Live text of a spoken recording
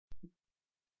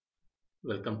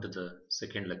Welcome to the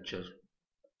second lecture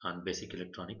on basic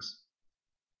electronics.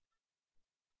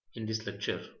 In this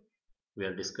lecture, we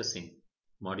are discussing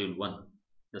Module 1,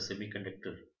 the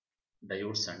Semiconductor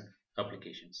Diodes and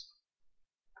Applications.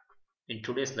 In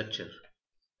today's lecture,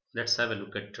 let's have a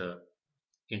look at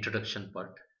introduction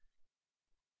part,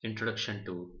 Introduction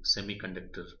to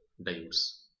Semiconductor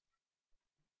Diodes.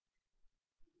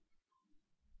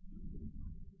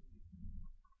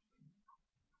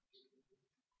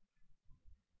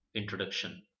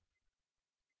 Introduction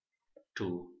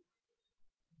to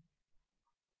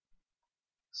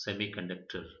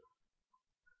Semiconductor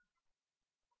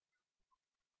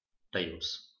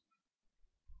Diodes.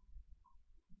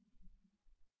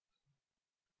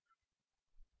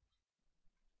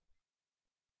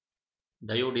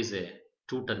 Diode is a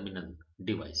two-terminal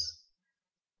device.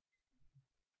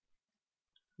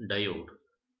 Diode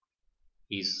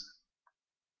is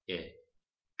a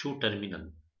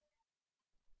two-terminal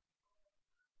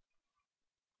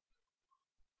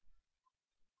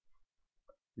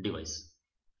device.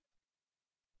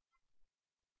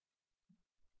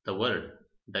 The word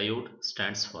diode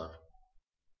stands for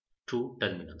two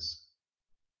terminals.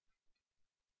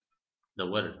 The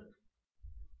word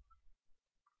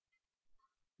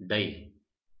di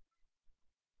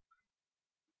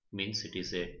means it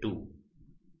is a two,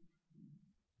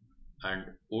 and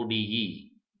ODE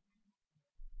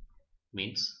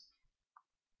means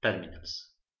terminals.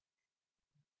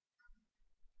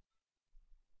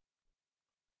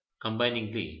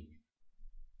 Combiningly,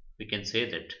 we can say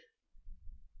that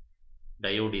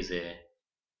diode is a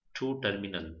two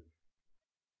terminal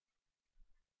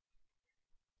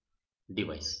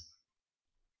device.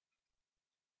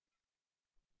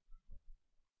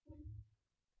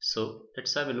 So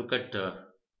let's have a look at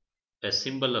a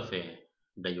symbol of a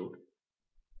diode.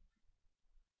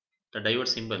 The diode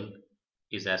symbol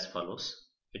is as follows.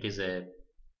 It is a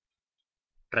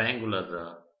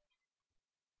triangular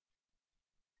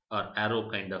or arrow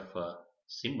kind of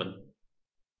symbol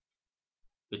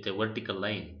with a vertical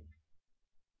line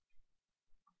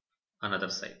on other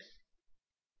side.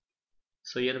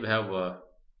 So here we have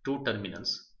two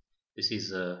terminals. This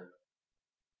is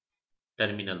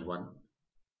terminal 1,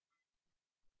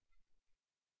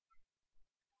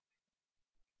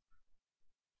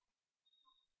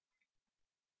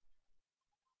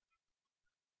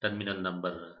 terminal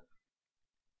number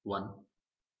 1.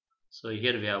 So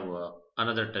here we have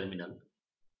another terminal.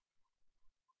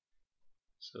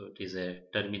 So it is a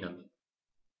terminal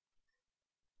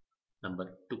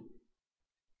number 2.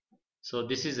 So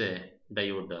this is a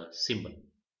diode symbol.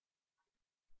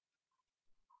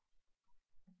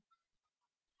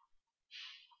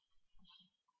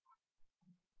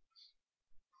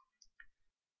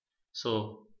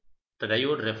 So the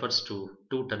diode refers to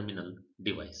two terminal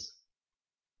device.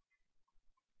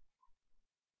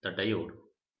 The diode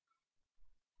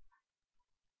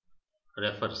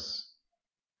refers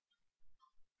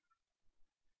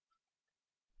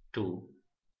to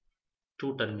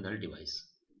two terminal device.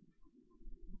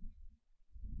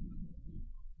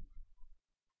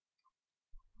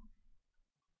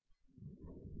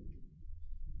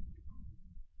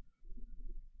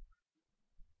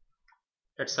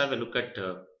 Let's have a look at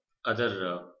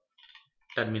other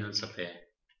terminals of a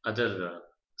other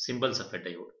symbols of a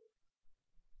diode.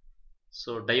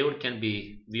 So diode can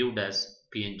be viewed as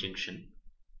PN junction.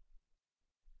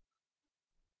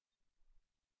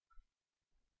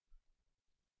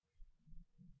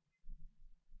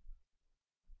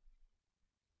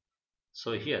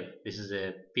 So here this is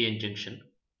a PN junction.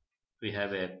 We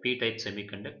have a P-type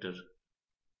semiconductor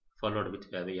followed with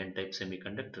we have a N-type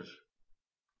semiconductor.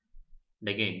 And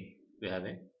again we have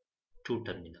a two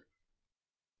terminal.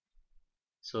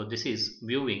 So this is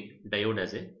viewing diode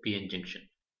as a PN junction.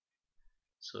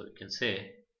 So you can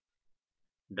say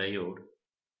diode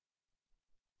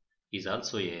is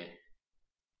also a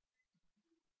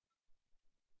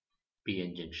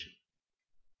PN junction.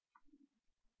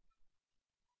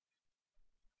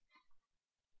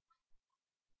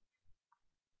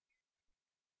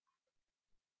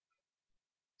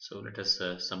 So let us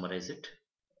summarize it.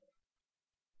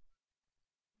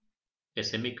 A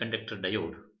semiconductor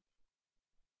diode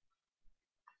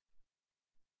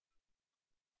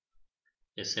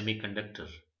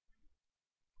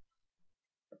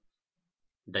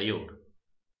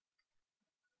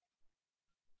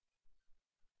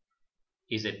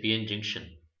is a PN junction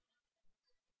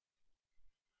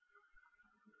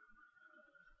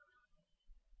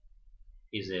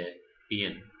is a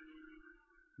PN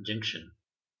junction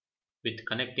with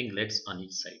connecting LEDs on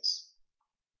each sides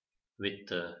with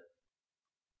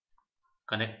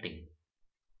connecting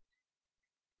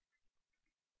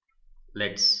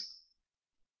LEDs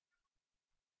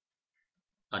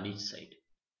on each side.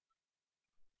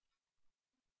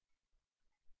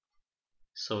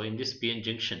 So in this PN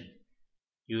junction,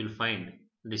 you will find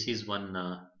this is one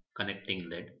connecting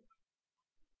LED.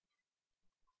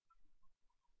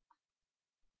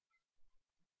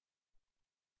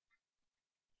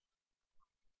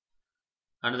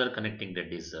 Another connecting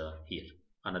LED is here,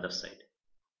 another side.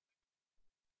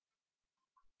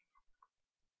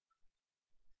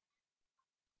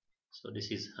 So this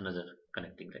is another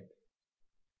connecting LED.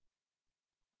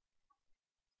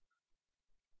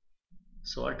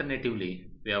 So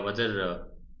alternatively, we have other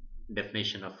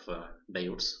definition of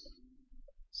diodes.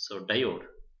 So diode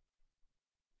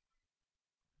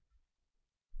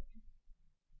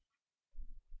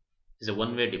is a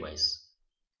one-way device.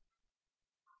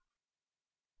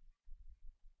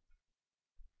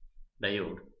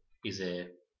 Diode is a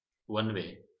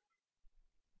one-way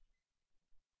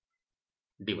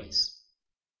device.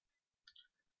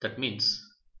 That means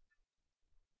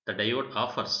the diode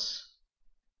offers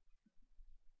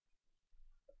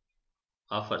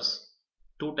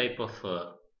two type of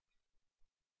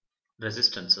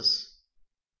resistances.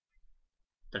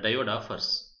 The diode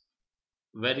offers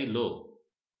very low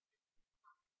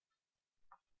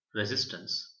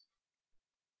resistance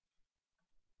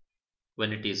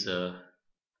when it is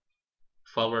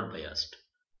forward biased.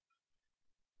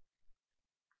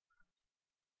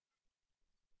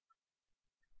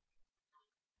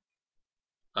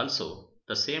 Also,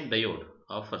 the same diode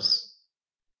offers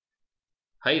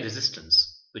high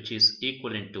resistance which is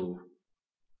equivalent to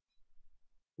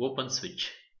open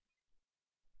switch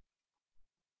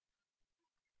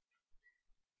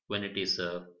when it is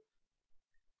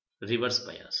reverse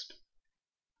biased.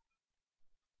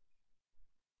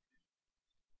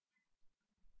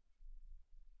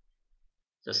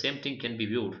 The same thing can be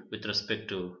viewed with respect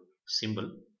to symbol.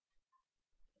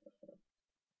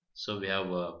 So we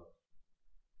have a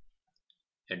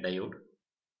diode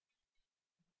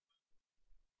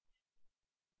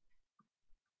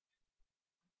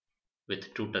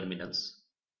with two terminals.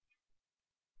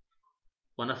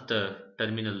 One of the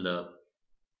terminal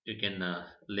you can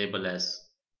label as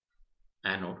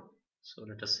anode. So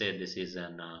let us say this is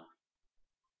an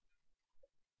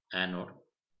anode.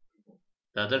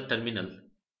 The other terminal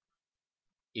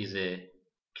is a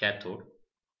cathode.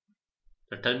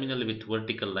 The terminal with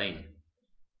vertical line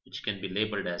which can be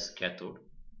labeled as cathode.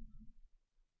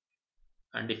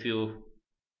 And if you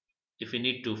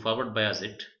need to forward bias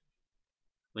it,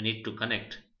 we need to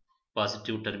connect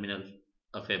positive terminal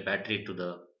of a battery to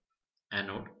the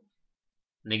anode,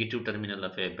 negative terminal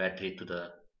of a battery to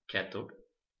the cathode.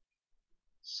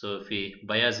 So if we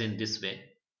bias in this way,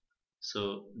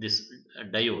 so this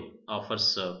diode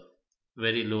offers a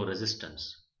very low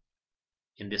resistance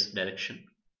in this direction.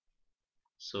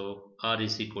 So R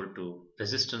is equal to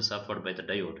resistance offered by the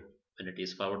diode when it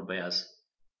is forward bias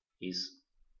is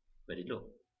very low.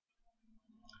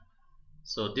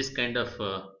 So this kind of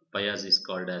bias is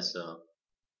called as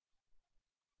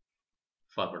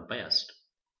forward biased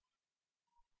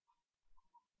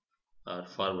or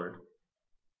forward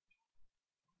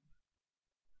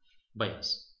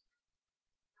bias.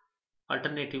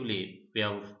 Alternatively, we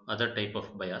have other type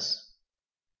of bias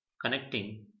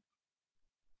connecting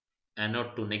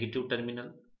anode to negative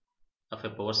terminal of a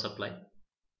power supply,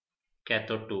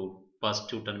 cathode to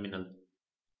positive terminal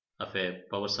of a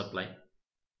power supply.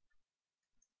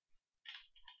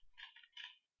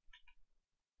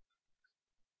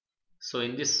 So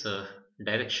in this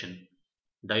direction,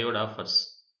 diode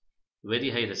offers very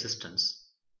high resistance.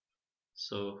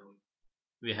 So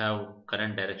we have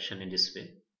current direction in this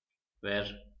way where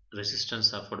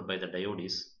resistance offered by the diode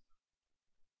is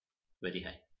very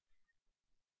high.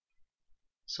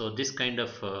 So this kind of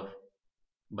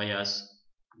bias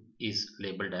is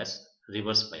labeled as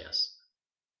reverse bias.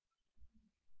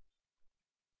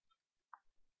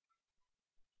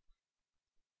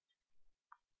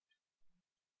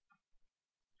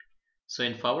 So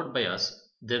in forward bias,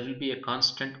 there will be a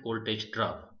constant voltage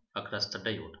drop across the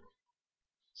diode.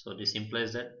 So this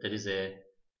implies that there is the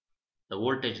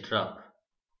voltage drop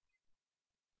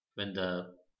when the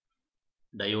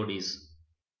diode is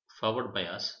forward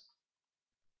bias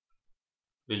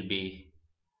will be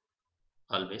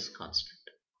always constant.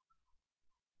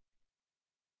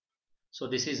 So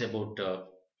this is about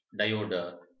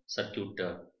diode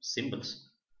circuit symbols.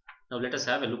 Now let us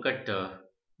have a look at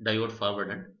diode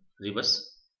forward and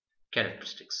reverse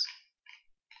characteristics.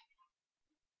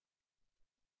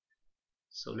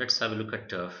 So let's have a look at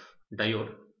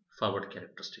diode forward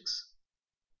characteristics.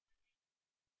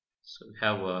 So we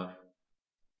have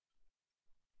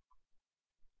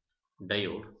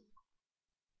diode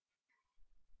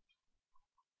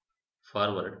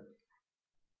forward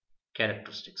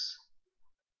characteristics.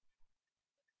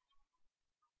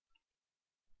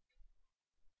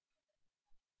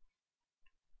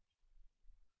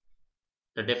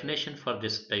 The definition for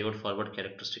this diode forward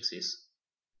characteristics is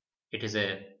it is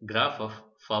a graph of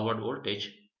forward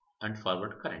voltage and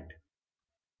forward current.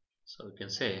 So we can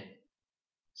say,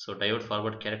 so diode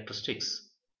forward characteristics,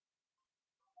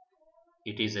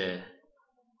 it is a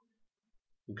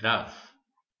graph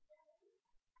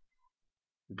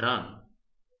drawn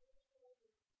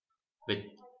with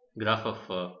graph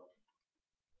of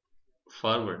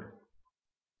forward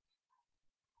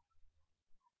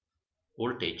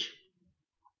voltage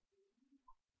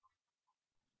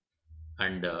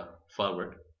and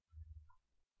forward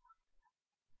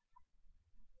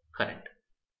current.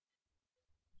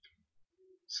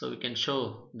 So we can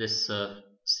show this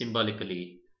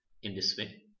symbolically in this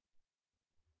way.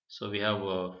 So we have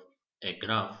a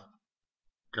graph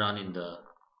drawn in the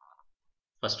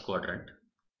first quadrant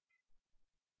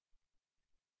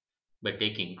by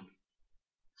taking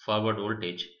forward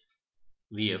voltage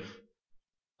Vf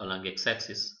along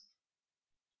x-axis.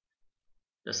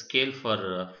 The scale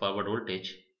for forward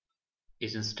voltage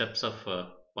is in steps of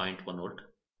zero point 0.1 volt.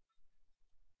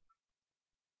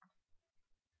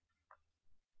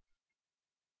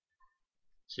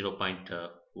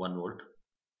 0.1 volt.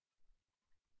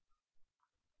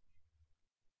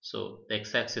 So the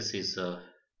x-axis is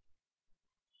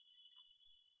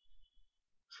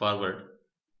forward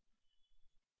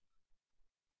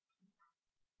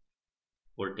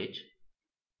voltage.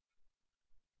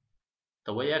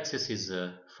 The y-axis is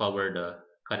forward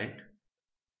current,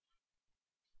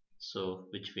 so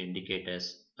which we indicate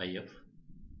as IF.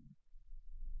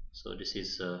 So this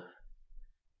is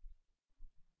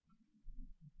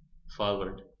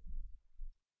forward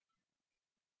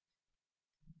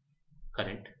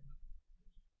current.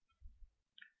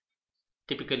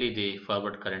 Typically the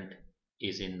forward current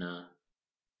is in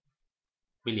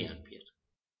milliampere.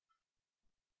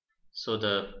 So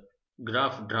the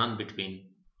graph drawn between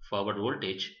forward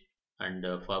voltage and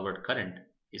forward current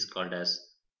is called as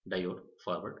diode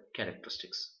forward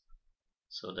characteristics.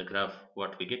 So the graph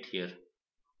what we get here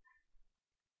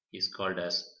is called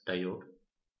as diode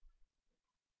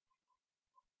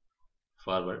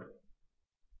forward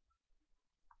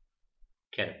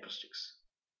characteristics.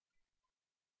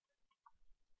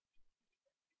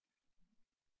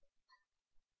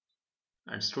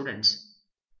 And students,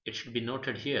 it should be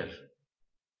noted here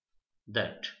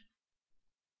that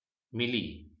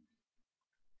milli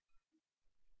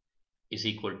is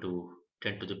equal to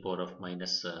 10 to the power of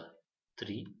minus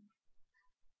 3.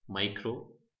 Micro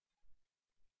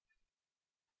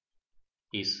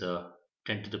is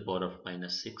 10 to the power of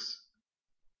minus 6.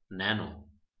 Nano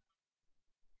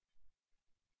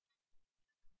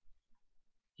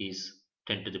is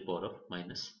 10 to the power of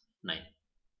minus 9.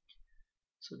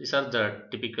 So these are the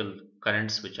typical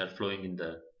currents which are flowing in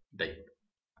the diode.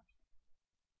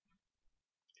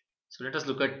 So let us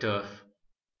look at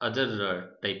other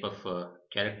type of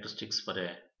characteristics for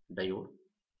a diode.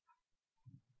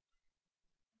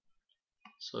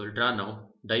 So we'll draw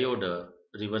now diode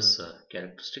reverse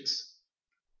characteristics.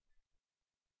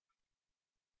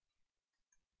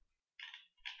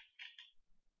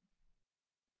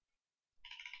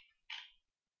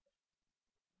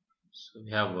 So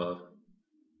we have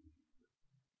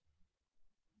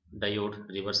diode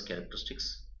reverse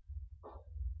characteristics.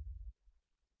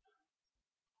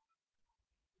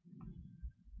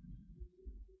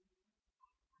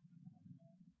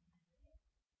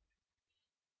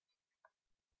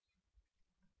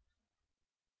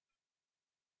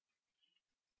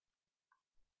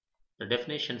 The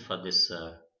definition for this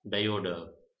diode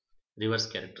reverse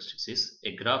characteristics is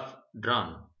a graph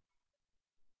drawn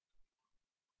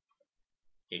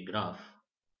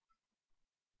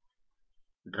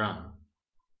drawn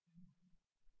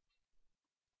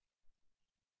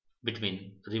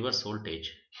between reverse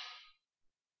voltage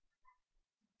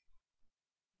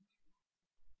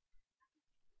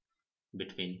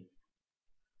between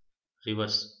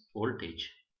reverse voltage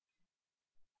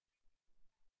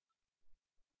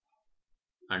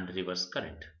and reverse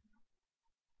current.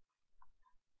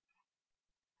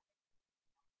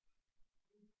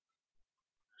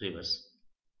 Reverse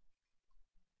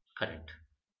current.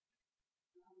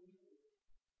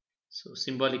 So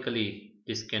symbolically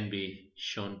this can be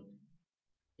shown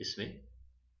this way.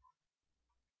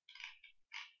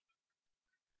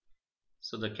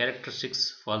 So the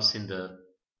characteristics falls in the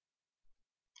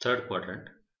third quadrant.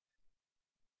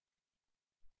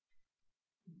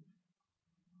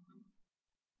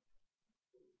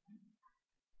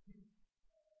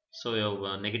 So we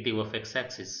have negative of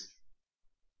x-axis,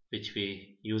 which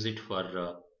we use it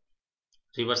for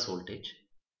reverse voltage.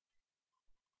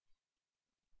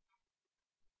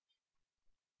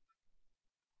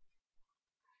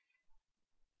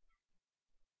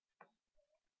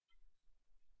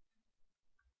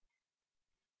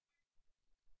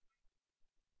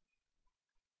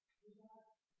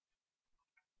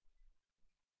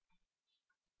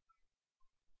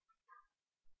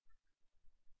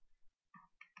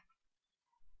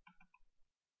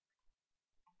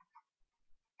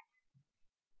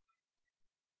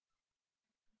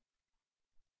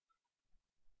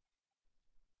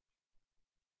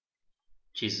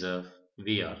 Which is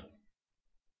VR.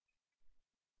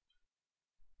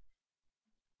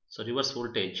 So reverse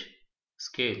voltage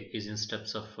scale is in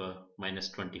steps of minus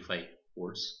 25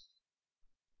 volts.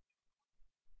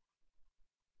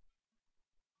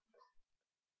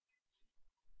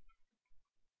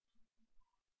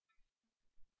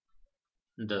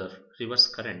 The reverse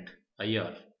current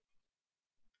IR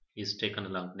is taken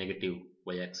along negative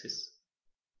y-axis.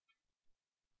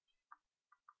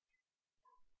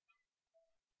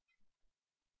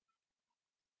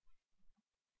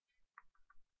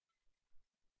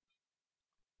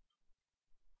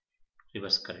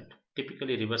 Reverse current.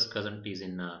 Typically, reverse current is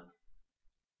in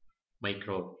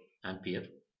micro ampere.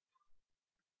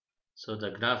 So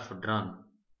the graph drawn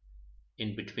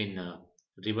in between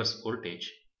reverse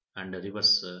voltage and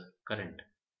reverse current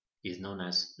is known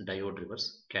as diode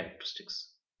reverse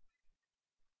characteristics.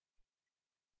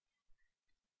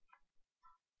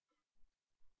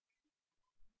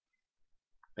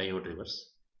 Diode reverse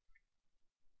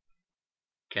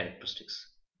characteristics.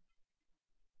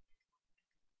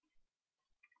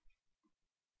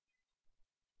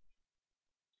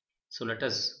 So let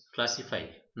us classify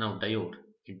now diode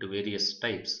into various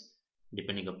types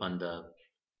depending upon the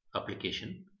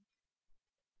application.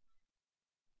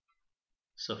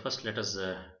 So first let us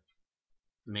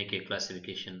make a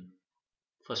classification.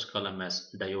 First column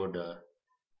as diode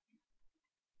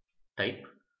type,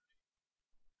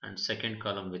 and second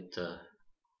column with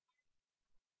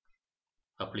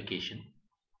application.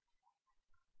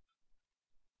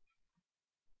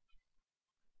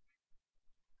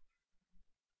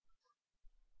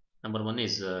 Number one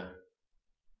is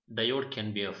diode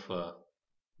can be of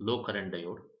low current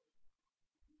diode,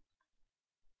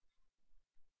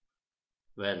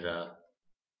 where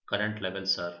current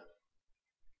levels are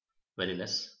very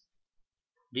less.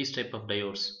 These type of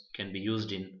diodes can be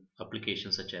used in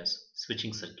applications such as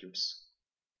switching circuits.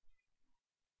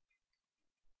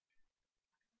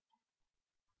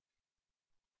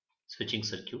 Switching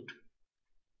circuit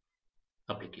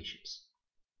applications.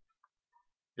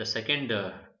 The second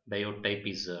diode type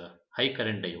is high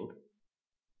current diode.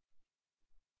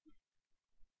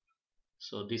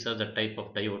 So these are the type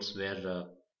of diodes where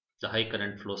the high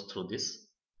current flows through this.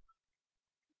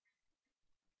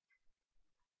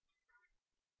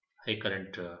 High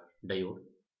current diode.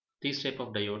 These type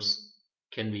of diodes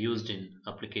can be used in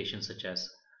applications such as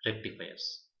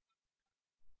rectifiers.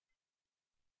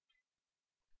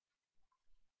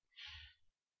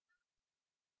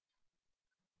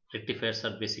 Rectifiers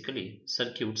are basically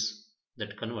circuits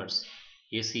that converts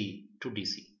AC to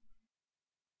DC.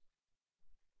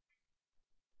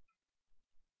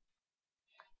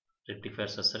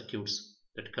 Rectifiers are circuits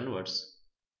that converts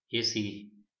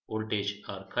AC voltage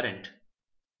or current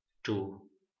to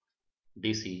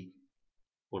DC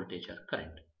voltage or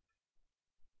current.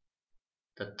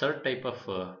 The third type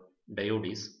of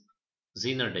diode is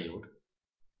Zener diode.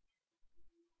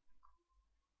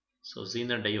 So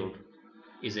Zener diode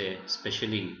is a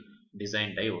specially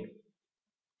designed diode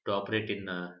to operate in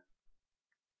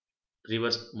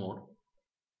reverse mode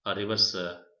or reverse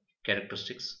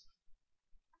characteristics.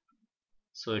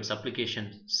 So its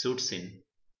application suits in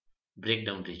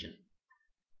breakdown region.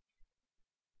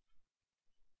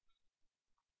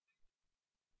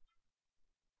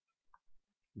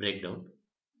 Breakdown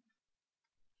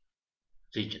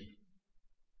region.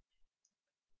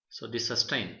 So this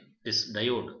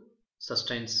diode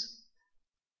sustains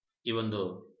even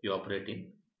though you operate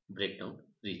in breakdown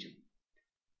region.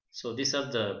 So these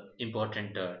are the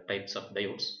important types of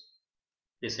diodes.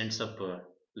 This ends up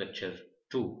lecture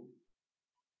 2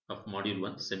 of module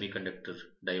 1, Semiconductor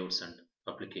Diodes and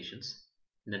Applications.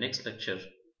 In the next lecture,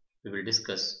 we will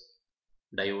discuss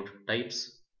diode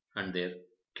types and their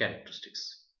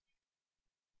characteristics.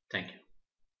 Thank you.